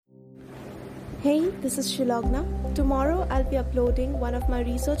Hey, this is Shilogna. Tomorrow I'll be uploading one of my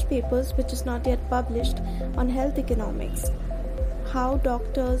research papers which is not yet published on health economics. How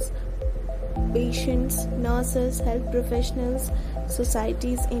doctors, patients, nurses, health professionals,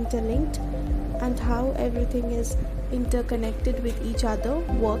 societies interlinked, and how everything is interconnected with each other,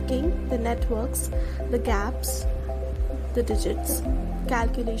 working, the networks, the gaps, the digits,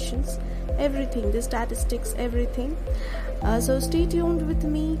 calculations, everything, the statistics, everything. So stay tuned with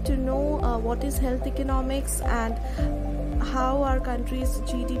me to know what is health economics and how our country's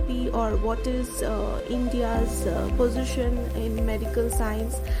GDP or what is India's position in medical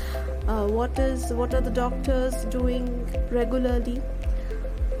science. What are the doctors doing regularly?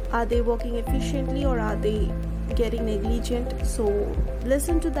 Are they working efficiently or are they getting negligent? So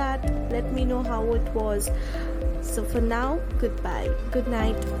listen to that. Let me know how it was. So for now, goodbye. Good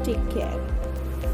night. Take care.